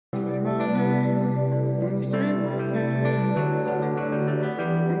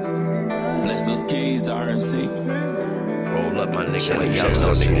keys, the RMC. Roll up, my nigga. Y'all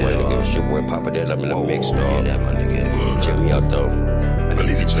know nigga. It's your boy Papadad. I'm in the mix, dog. That my nigga. Check me out though. I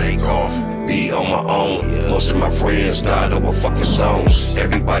need to take off, be on my own. Most of my friends died over fucking songs.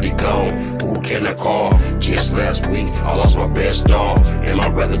 Everybody gone, who can I call? Just last week, I lost my best dog, and my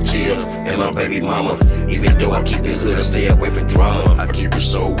relative, and my baby mama. Even though I keep it hood, I stay away from drama. I keep it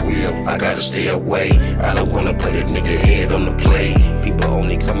so real, I gotta stay away. I don't wanna put a nigga head on the play. People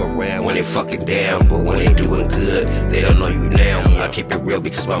only come around when they fucking down, but when they doing good, they don't know you now. I keep it real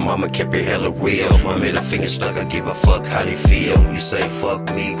because my mama kept it hella real. My middle finger stuck, I give a fuck how they feel. You say fuck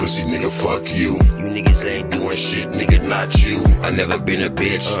me, pussy nigga, fuck you. You niggas ain't doing shit, nigga, not you. I never been a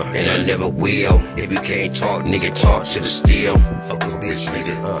bitch, and I never will. If you can't talk, nigga, talk to the steel. Fuck a bitch,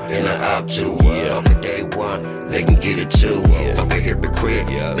 nigga, and I out too. Fuck a day one, they can get it too. Fuck a hypocrite,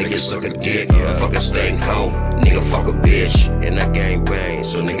 they can suck a dick. Fuck a stank hoe, nigga, fuck a bitch. And I gang bang,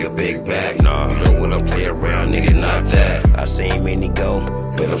 so nigga, big back. You know when I play around, nigga, not that. I seen many go,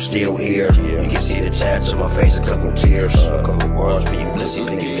 but I'm still here. You can see the tats on my face, a couple tears. A couple bars for you pussy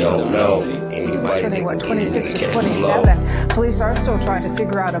niggas don't know. Anybody that can 26 to 27. Police are still trying to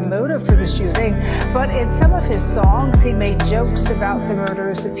figure out a motive for the shooting, but in some of his songs, he made jokes about the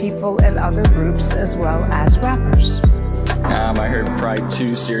murders of people in other groups as well as rappers. I heard probably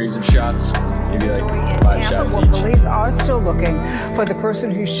 2 series of shots, maybe like 5 shots each. Police are still looking for the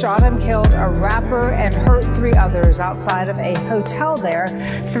person who shot and killed a rapper and hurt 3 others outside of a hotel there.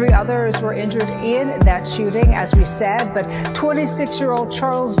 3 others were injured in that shooting, as we said, but 26-year-old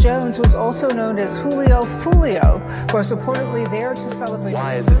Charles Jones, who was also known as Julio Fulio, was reportedly there to celebrate.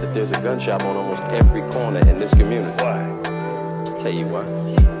 Why is it that there's a gun shop on almost every corner in this community? Why? Tell you why.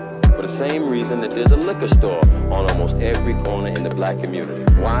 For the same reason that there's a liquor store on almost every corner in the black community.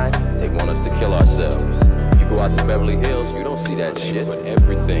 Why? They want us to kill ourselves. You go out to Beverly Hills, you don't see that shit, but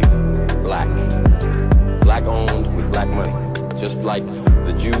everything black. Black owned with black money. Just like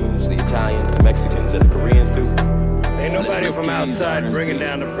the Jews, the Italians, the Mexicans, and the Koreans do. Ain't nobody from outside bringing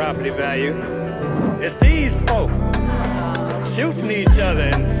down the property value. It's these folk shooting each other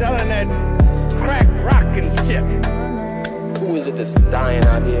and selling that crack rock and shit. Who is it that's dying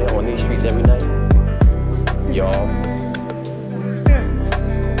out here on these streets every night? Y'all.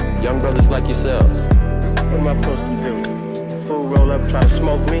 Young brothers like yourselves. What am I supposed to do? The fool roll up, try to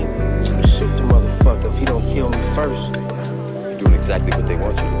smoke me? Shoot the motherfucker if he don't kill me first. You're doing exactly what they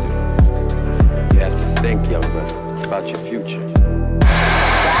want you to do. You have to think, young brother, about your future.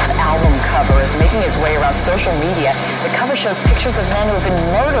 That album cover is making its way around social media. The cover shows pictures of men who have been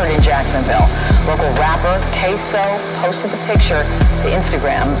murdered in Jacksonville. Local rapper Queso posted the picture to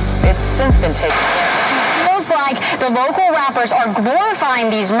Instagram. It's since been taken. It feels like the local rappers are glorifying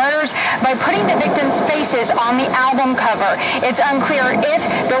these murders by putting the victims' faces on the album cover. It's unclear if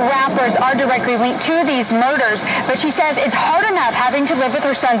the rappers are directly linked to these murders, but she says it's hard enough having to live with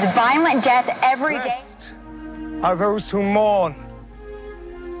her son's violent death every day. Are those who mourn,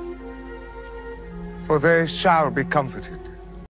 for they shall be comforted.